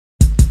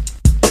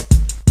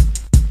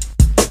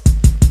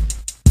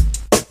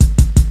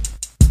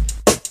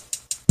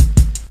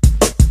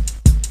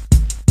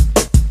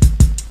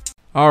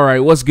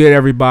Alright, what's good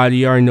everybody?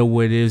 You already know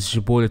what it is. It's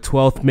your boy the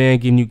 12th man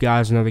giving you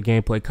guys another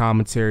gameplay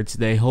commentary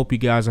today. Hope you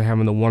guys are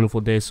having a wonderful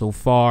day so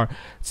far.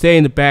 Today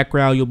in the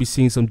background you'll be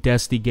seeing some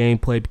Destiny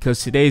gameplay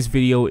because today's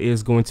video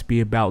is going to be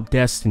about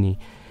Destiny.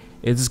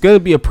 It's going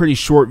to be a pretty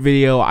short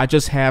video. I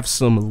just have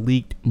some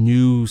leaked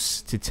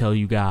news to tell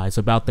you guys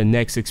about the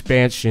next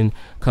expansion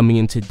coming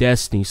into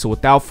Destiny. So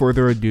without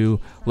further ado,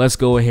 let's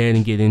go ahead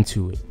and get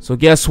into it. So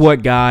guess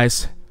what,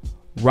 guys?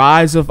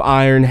 Rise of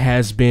Iron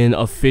has been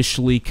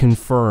officially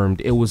confirmed.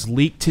 It was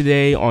leaked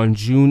today on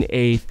June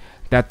 8th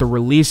that the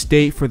release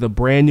date for the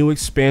brand new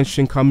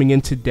expansion coming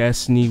into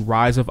Destiny,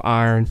 Rise of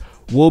Iron,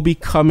 will be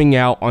coming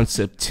out on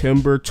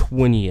September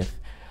 20th.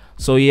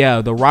 So yeah,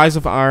 the Rise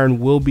of Iron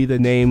will be the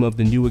name of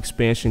the new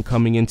expansion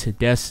coming into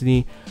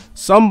Destiny.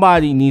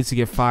 Somebody needs to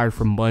get fired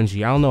from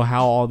Bungie. I don't know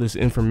how all this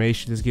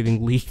information is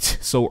getting leaked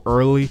so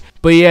early.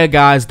 But yeah,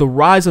 guys, the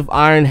Rise of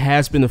Iron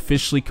has been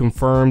officially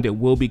confirmed. It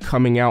will be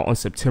coming out on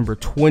September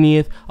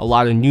 20th. A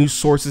lot of news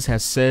sources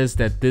have said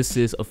that this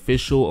is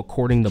official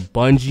according to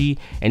Bungie.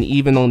 And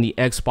even on the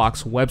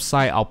Xbox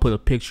website, I'll put a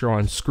picture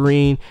on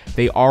screen.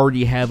 They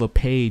already have a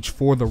page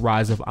for the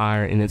Rise of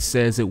Iron and it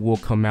says it will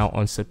come out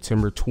on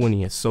September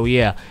 20th. So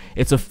yeah,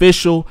 it's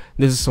official.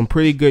 This is some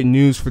pretty good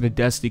news for the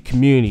Destiny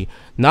community.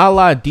 Not a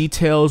lot of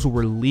details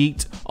were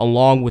leaked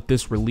along with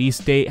this release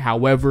date.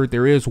 However,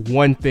 there is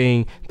one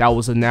thing that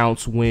was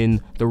announced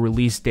when the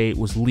release date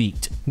was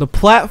leaked. The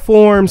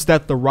platforms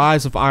that the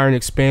Rise of Iron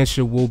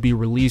expansion will be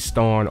released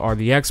on are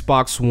the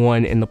Xbox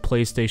One and the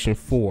PlayStation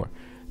 4.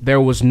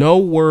 There was no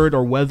word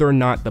or whether or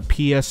not the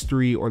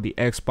PS3 or the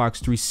Xbox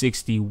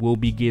 360 will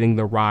be getting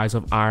the Rise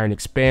of Iron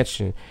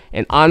expansion.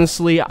 And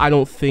honestly, I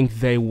don't think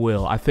they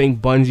will. I think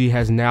Bungie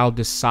has now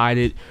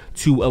decided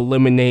to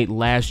eliminate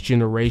last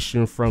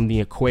generation from the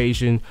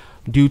equation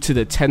due to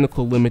the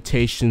technical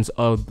limitations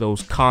of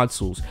those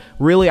consoles.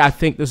 Really, I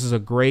think this is a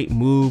great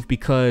move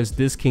because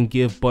this can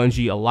give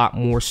Bungie a lot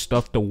more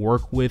stuff to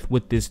work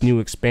with this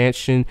new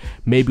expansion.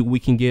 Maybe we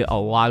can get a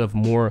lot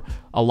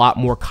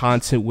more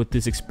content with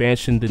this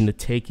expansion than the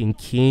Taken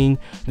King.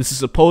 This is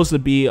supposed to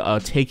be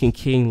a Taken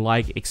King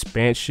like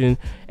expansion,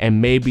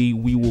 and maybe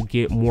we will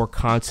get more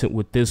content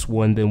with this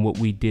one than what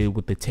we did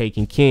with the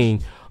Taken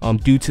King,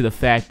 due to the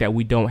fact that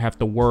we don't have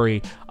to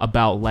worry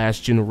about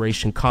last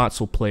generation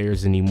console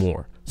players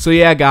anymore. So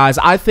yeah, guys,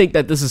 I think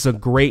that this is a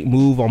great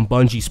move on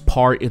Bungie's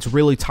part. It's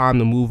really time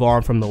to move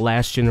on from the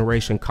last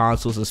generation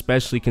consoles,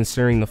 especially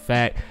considering the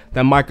fact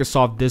that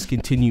Microsoft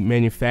discontinued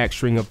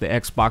manufacturing of the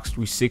Xbox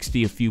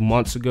 360 a few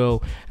months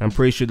ago. And I'm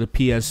pretty sure the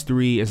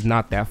PS3 is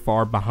not that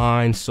far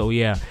behind. So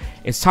yeah,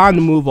 it's time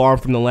to move on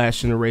from the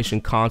last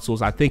generation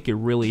consoles. I think it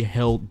really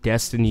held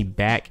Destiny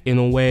back in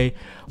a way,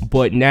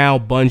 but now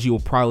Bungie will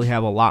probably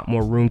have a lot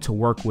more room to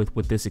work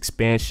with this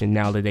expansion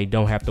now that they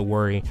don't have to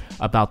worry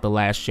about the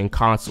last gen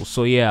console.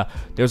 So yeah,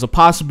 there's a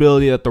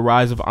possibility that the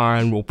Rise of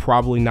Iron will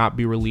probably not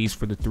be released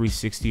for the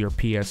 360 or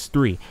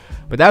PS3.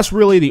 But that's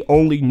really the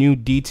only new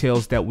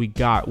details that we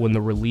got when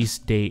the release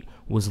date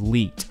was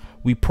leaked.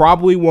 We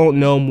probably won't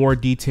know more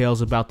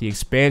details about the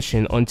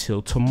expansion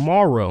until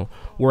tomorrow.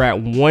 We're at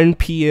 1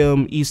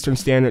 p.m. Eastern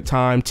Standard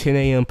Time, 10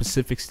 a.m.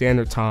 Pacific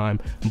Standard Time.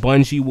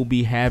 Bungie will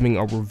be having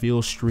a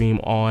reveal stream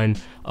on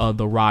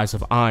the Rise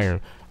of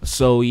Iron.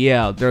 So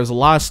yeah, there's a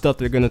lot of stuff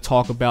they're going to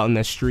talk about in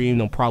that stream.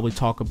 They'll probably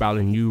talk about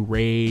a new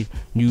raid,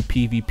 new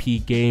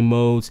PvP game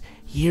modes,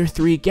 Year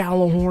 3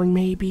 Gjallarhorn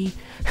maybe.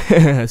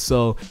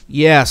 So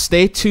yeah,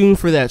 stay tuned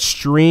for that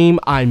stream.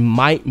 I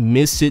might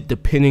miss it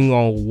depending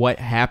on what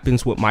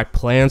happens with my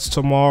plans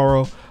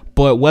tomorrow.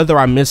 But whether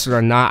I miss it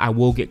or not, I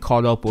will get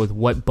caught up with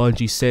what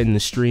Bungie said in the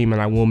stream,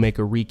 and I will make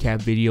a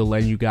recap video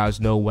letting you guys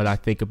know what I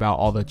think about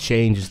all the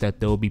changes that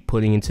they'll be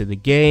putting into the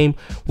game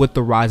with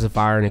the Rise of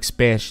Iron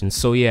expansion.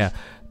 So yeah,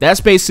 that's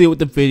basically it with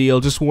the video.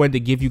 Just wanted to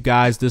give you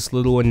guys this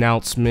little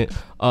announcement.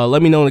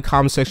 Let me know in the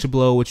comment section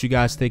below what you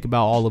guys think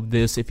about all of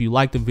this. If you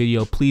like the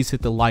video, please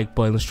hit the like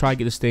button. Let's try to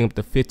get this thing up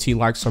to 15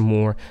 likes or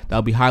more.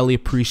 That'll be highly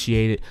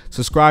appreciated.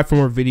 Subscribe for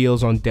more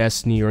videos on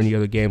Destiny or any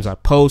other games I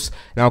post,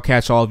 and I'll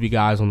catch all of you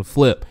guys on the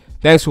flip.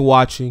 Thanks for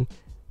watching.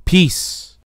 Peace.